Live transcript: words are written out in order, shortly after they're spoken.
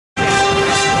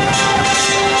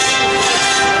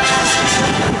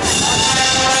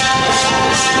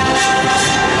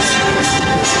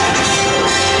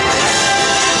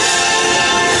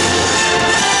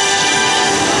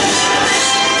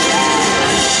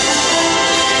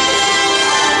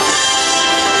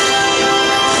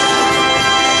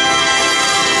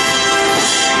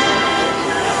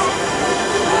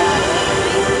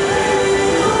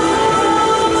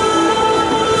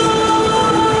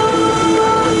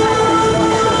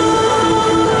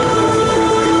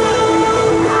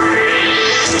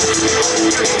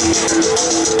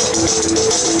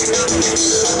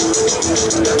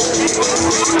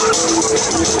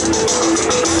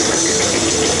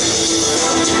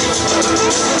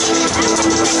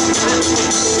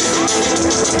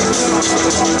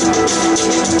These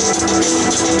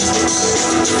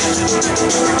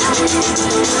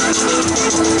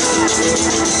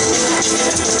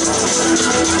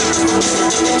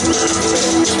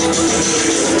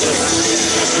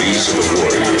are the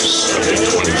warriors of the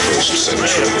 21st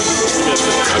century.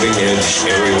 Cutting-edge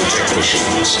aerial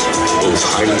technicians, both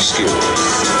highly skilled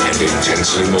and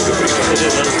intensely motivated,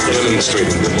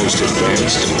 demonstrating the most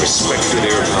advanced and respected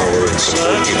air power and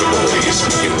support capabilities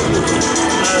in the world.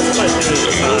 A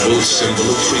noble symbol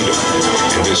of freedom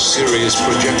and a serious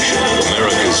projection of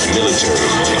America's military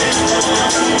might.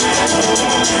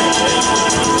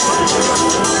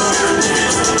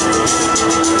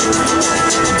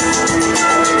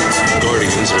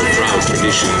 Guardians of a proud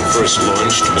tradition first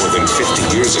launched more than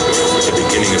 50 years ago at the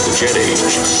beginning of the jet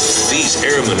age. These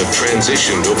airmen have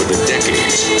transitioned over the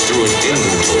decades through an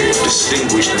inventory of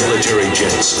distinguished military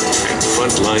jets and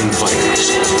frontline fighters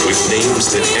with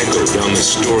names that echo down the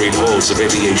storied halls of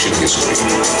aviation history.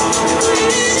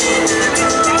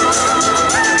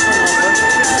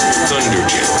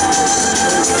 Thunderjet,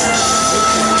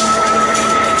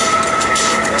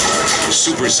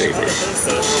 Super Sabre,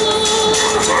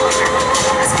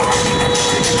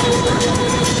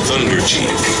 Thunder Chief,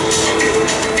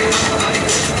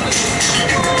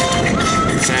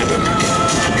 Phantom,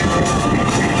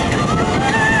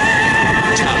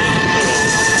 Talon,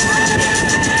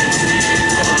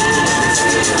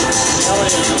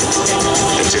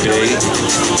 and today,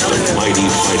 the mighty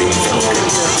Fighting Falcon.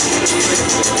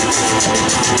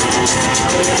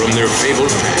 From their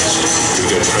fabled past to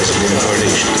their present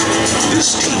incarnation,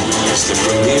 this team is the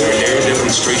premier air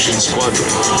demonstration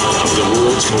squadron of the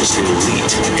world's most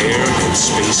elite air and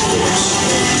space force.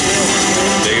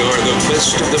 They are the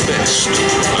best of the best,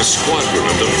 a squadron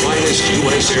of the finest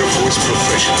U.S. Air Force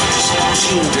professionals,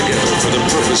 teamed together for the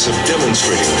purpose of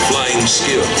demonstrating flying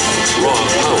skill, raw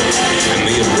power, and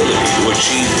the ability to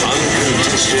achieve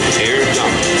uncontested air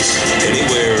dominance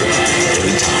anywhere,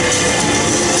 anytime.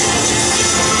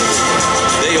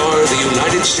 They are the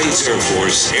United States Air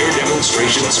Force Air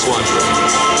Demonstration Squadron.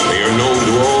 They are known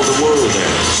to all the world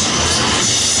as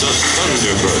the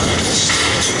Thunderbirds.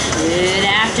 Good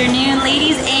afternoon,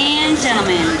 ladies and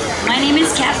gentlemen. My name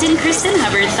is Captain Kristen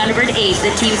Hubbard, Thunderbird 8,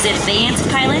 the team's advanced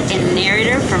pilot and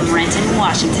narrator from Renton,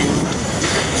 Washington.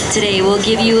 Today we'll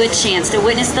give you a chance to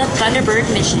witness the Thunderbird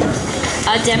mission,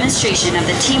 a demonstration of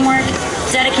the teamwork,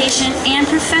 dedication, and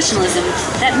professionalism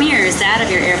that mirrors that of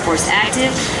your Air Force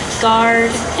active, Guard,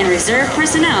 and Reserve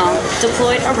personnel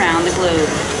deployed around the globe.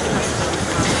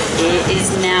 It is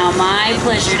now my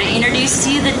pleasure to introduce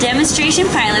to you the demonstration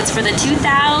pilots for the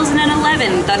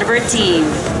 2011 Thunderbird team.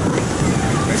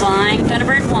 Flying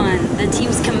Thunderbird 1, the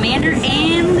team's commander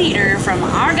and leader from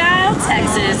Argyle,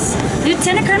 Texas,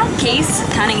 Lieutenant Colonel Case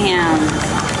Cunningham.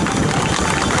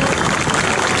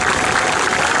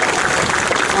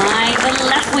 Flying the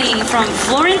left wing from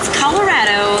Florence,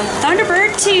 Colorado,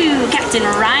 Thunderbird 2, Captain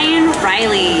Ryan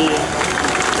Riley.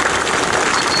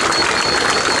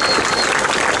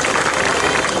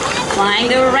 Flying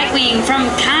the right wing from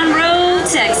Conroe,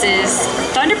 Texas,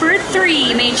 Thunderbird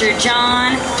 3, Major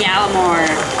John Gallimore.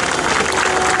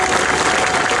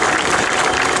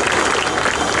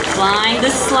 Flying the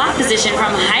slot position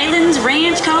from Highlands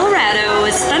Ranch, Colorado,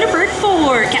 is Thunderbird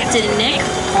 4, Captain Nick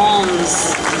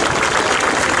Holmes.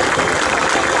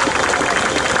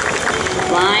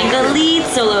 Flying the lead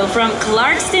solo from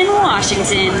Clarkston,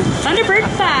 Washington, Thunderbird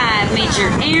 5,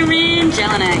 Major Aaron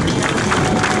Jelinek.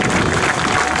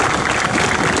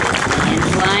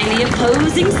 Flying the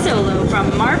opposing solo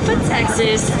from Marfa,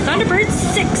 Texas, Thunderbird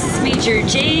 6, Major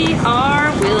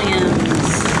J.R.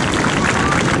 Williams.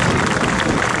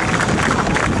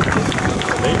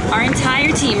 Our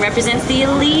entire team represents the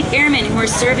elite airmen who are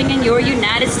serving in your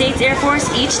United States Air Force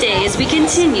each day as we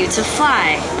continue to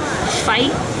fly,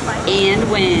 fight, and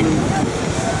win.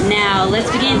 Now, let's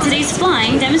begin today's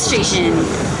flying demonstration.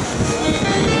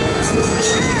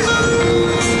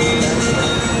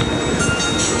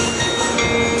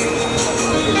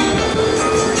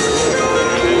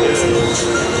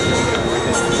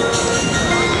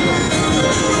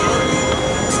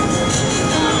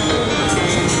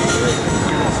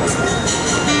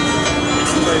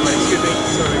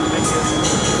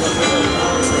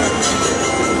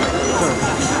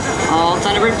 All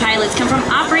Thunderbird pilots come from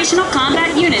operational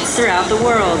combat units throughout the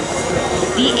world.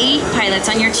 The 8 pilots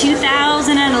on your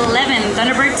 2011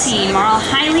 Thunderbird team are all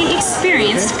highly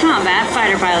experienced combat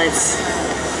fighter pilots.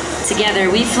 Together,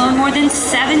 we've flown more than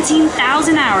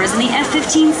 17,000 hours in the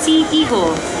F-15C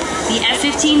Eagle, the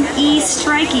F-15E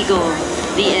Strike Eagle,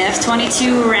 the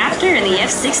F-22 Raptor, and the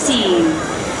F-16.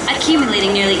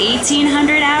 accumulating nearly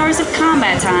 1,800 hours of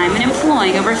combat time and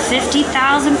employing over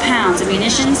 50,000 pounds of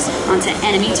munitions onto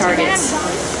enemy targets.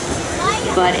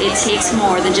 But it takes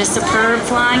more than just superb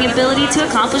flying ability to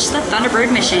accomplish the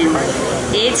Thunderbird mission.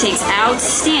 It takes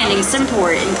outstanding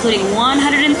support, including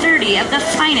 130 of the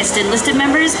finest enlisted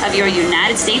members of your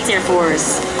United States Air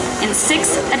Force and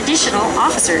 6 additional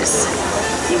officers,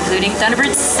 including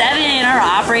Thunderbird 7, our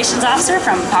operations officer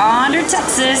from Ponder,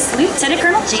 Texas, Lieutenant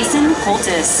Colonel Jason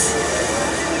Coltis.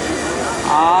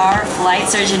 Our flight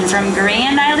surgeon from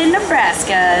Grand Island,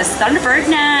 Nebraska, Thunderbird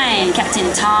 9,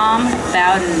 Captain Tom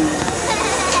Bowden.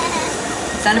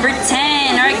 Thunderbird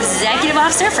 10, our executive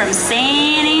officer from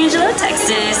San Angelo,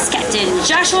 Texas, Captain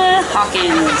Joshua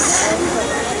Hawkins.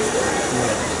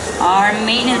 Our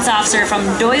maintenance officer from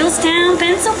Doylestown,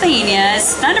 Pennsylvania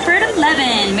is Thunderbird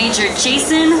 11, Major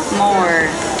Jason Moore.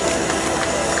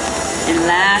 And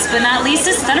last but not least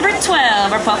is Thunderbird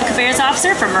 12, our public affairs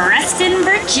officer from Reston,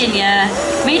 Virginia,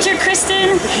 Major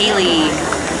Kristen Haley.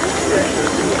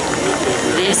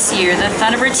 This year, the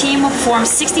Thunderbird team will perform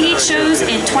 68 shows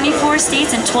in 24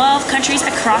 states and 12 countries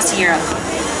across Europe.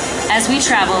 As we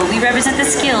travel, we represent the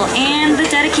skill and the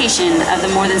dedication of the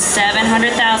more than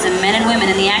 700,000 men and women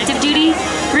in the active duty,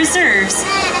 reserves,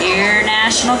 Air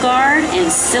National Guard, and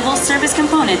civil service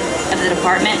component of the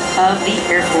Department of the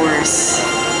Air Force.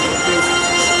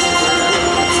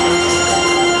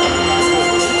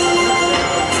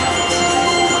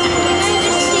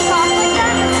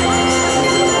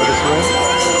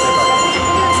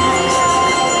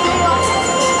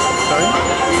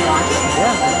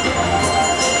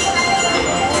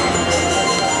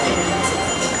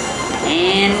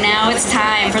 And now it's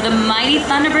time for the mighty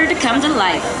Thunderbird to come to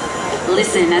life.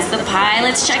 Listen as the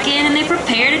pilots check in and they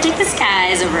prepare to take the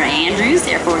skies over Andrews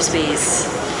Air Force Base.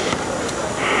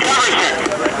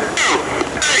 2,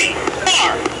 3,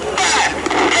 4, 5,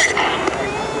 6.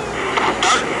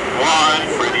 Start 1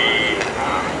 for the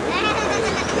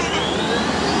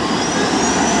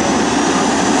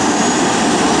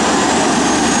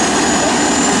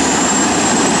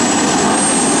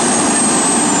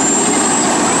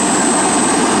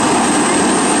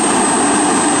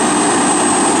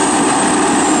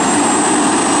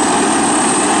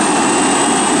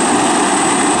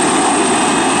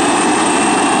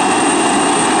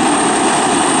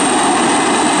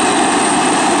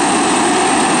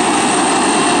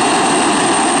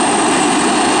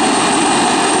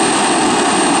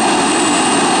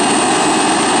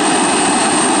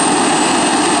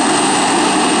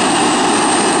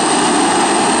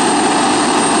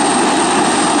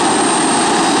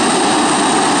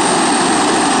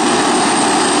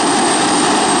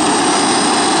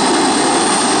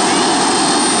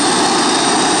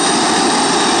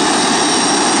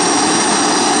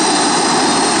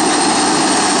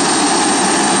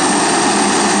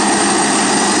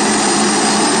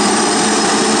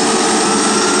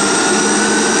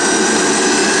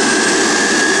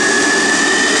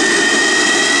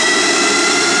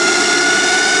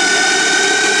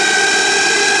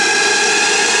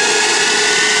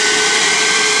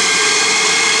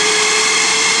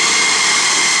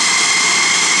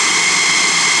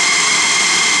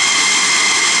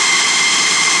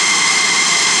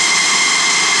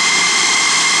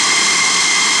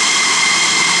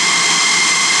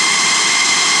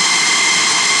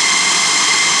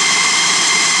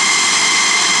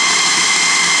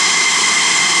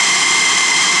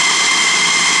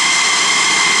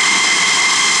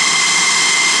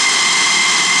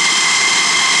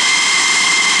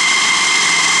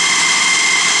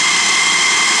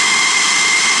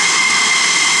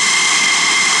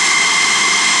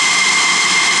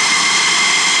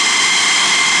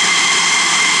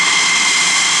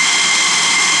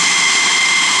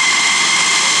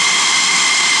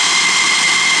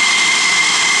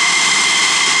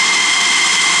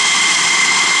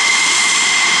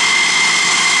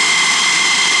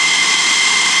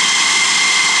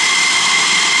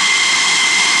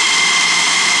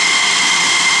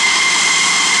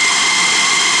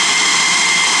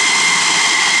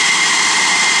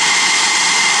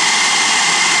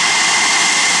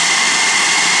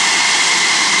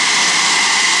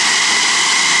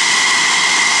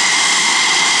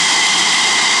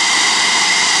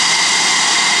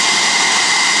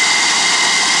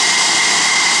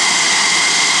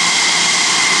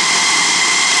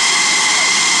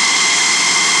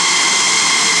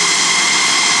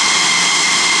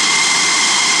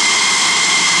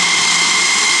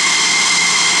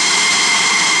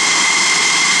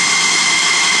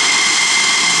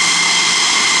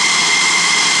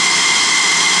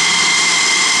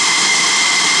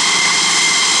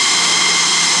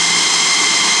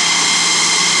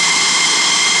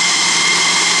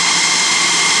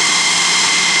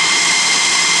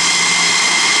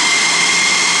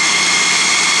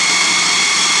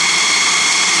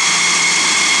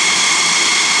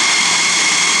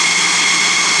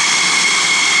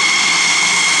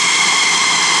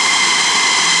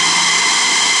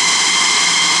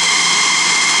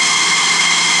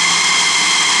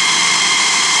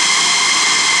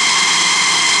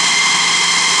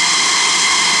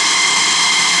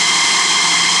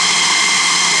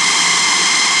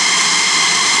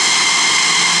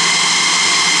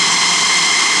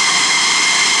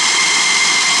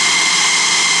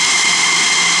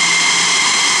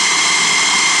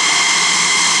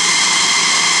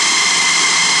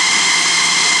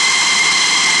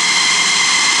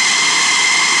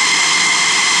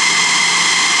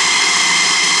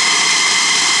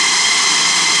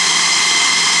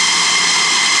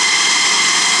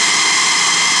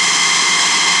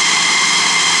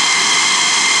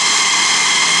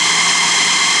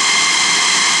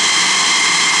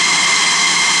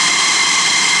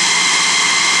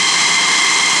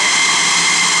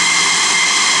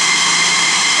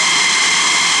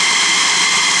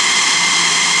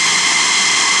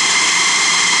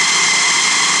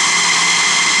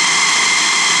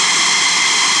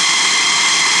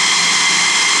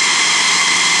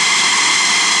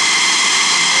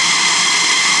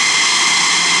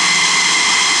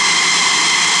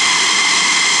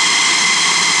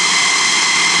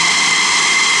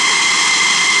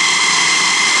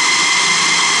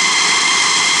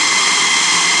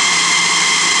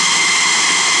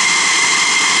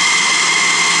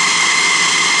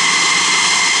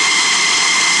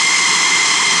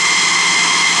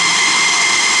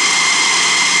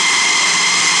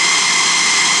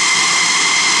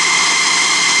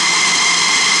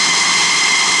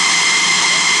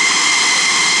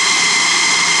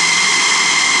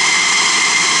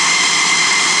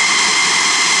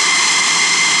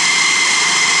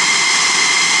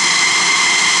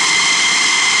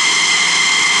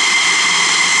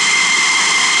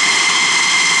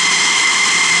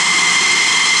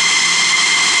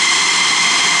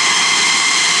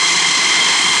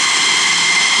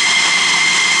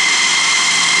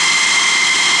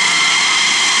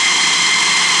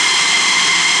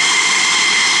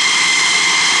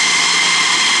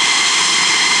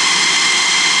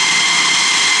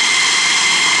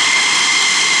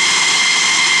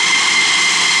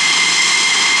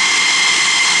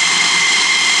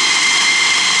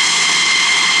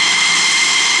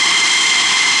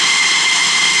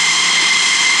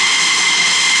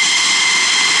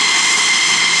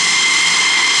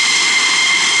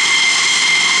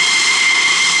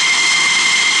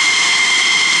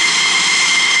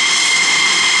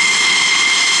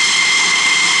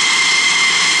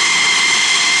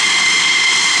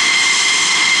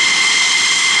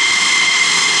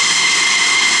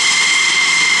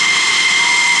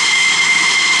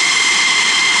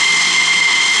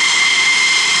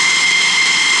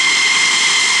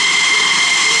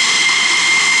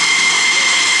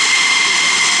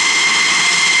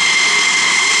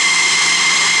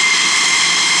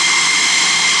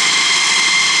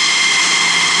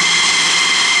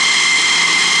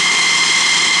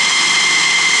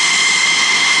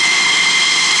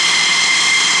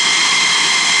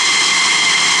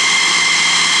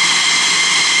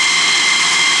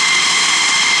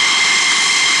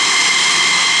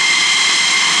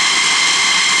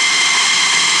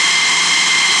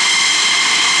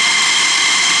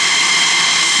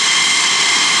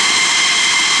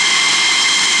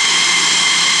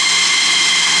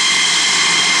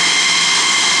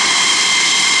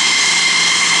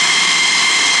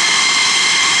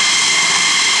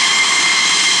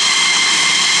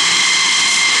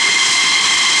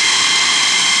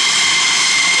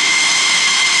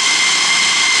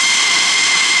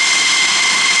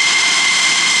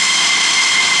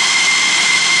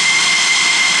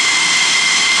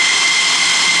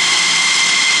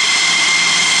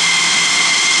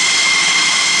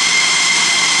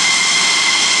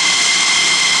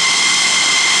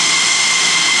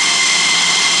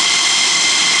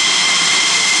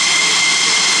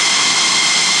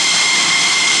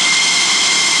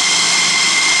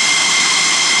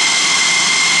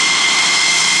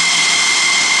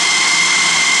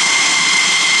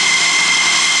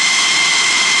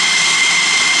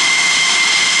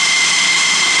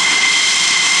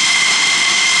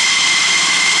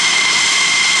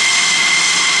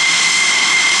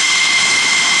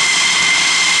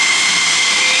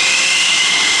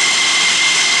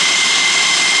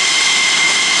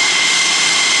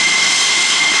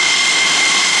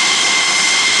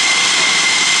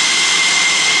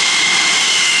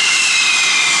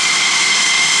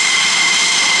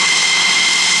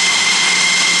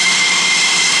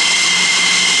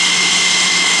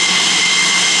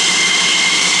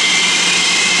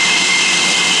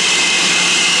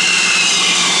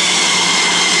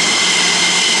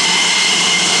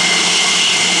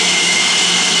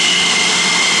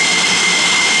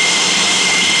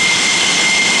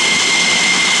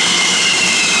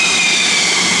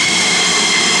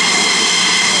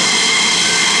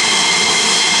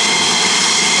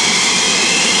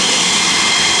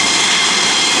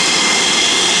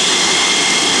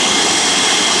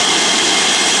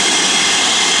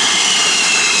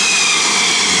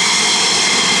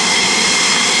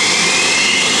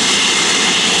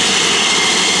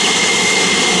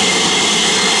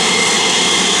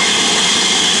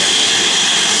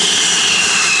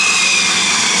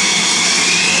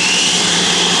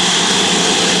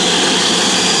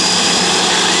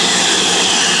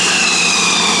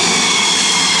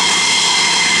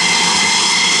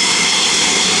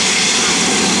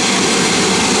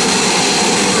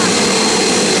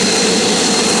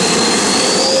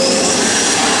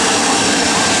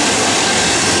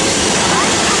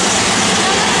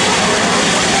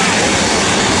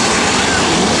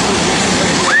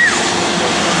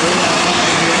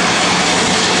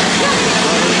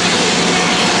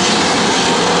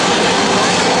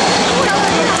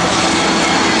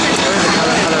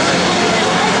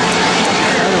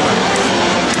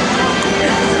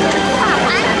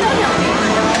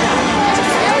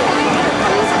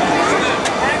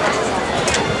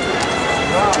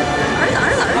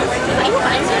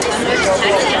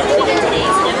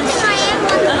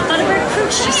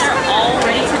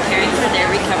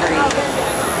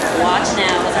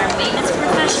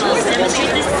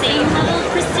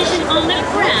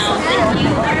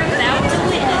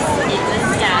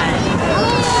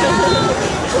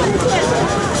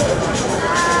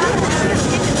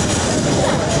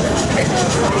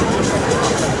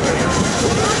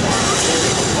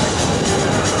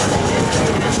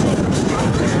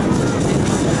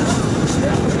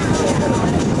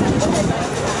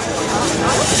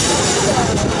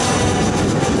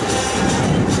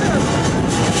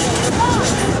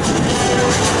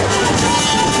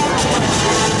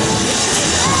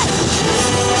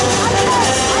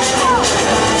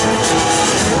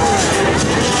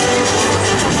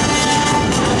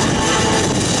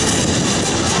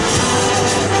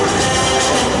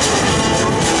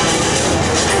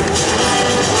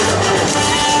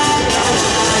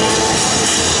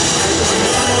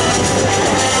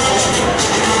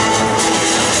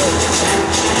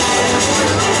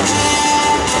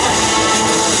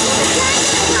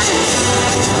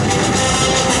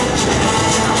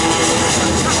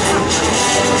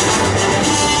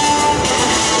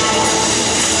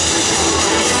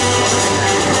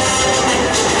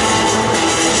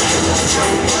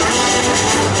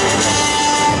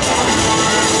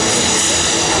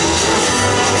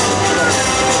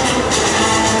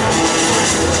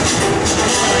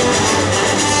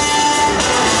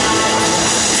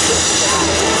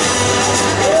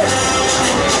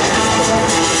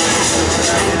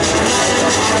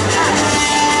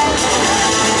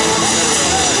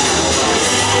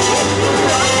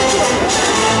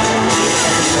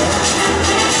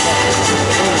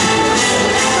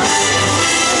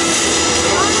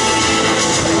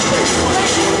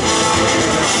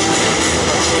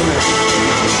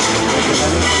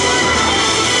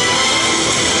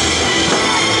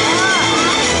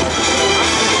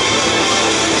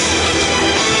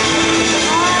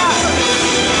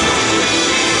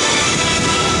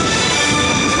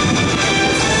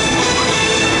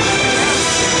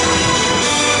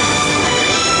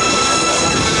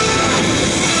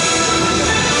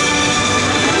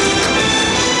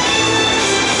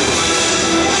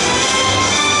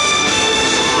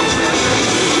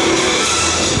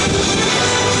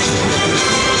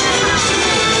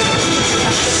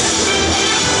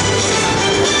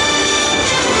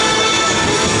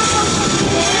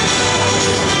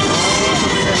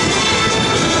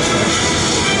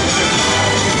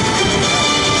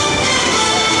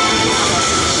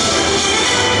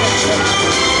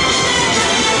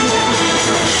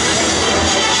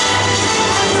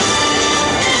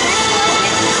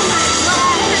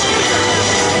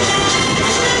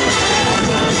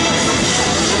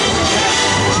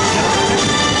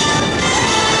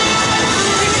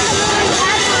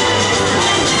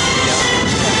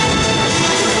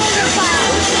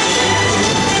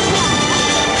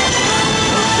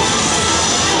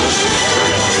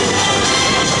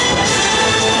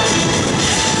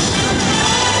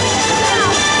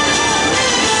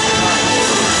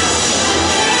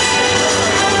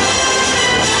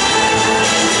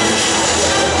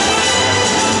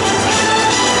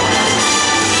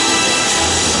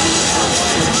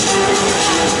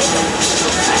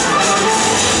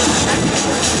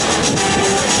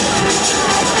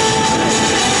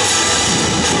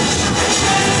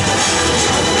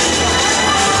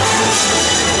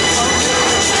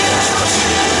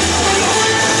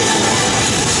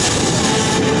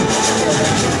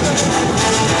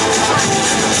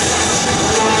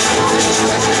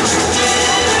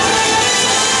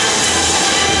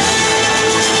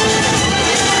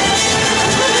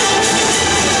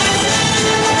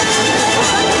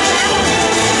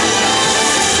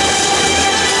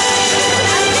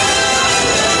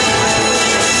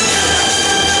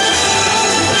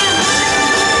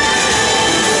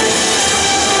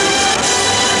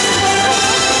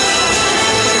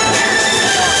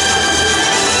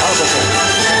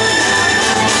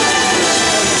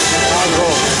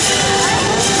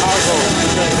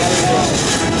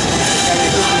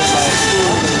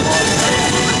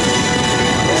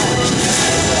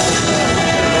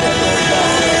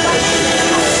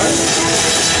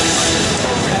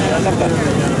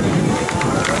Naghahanap ka.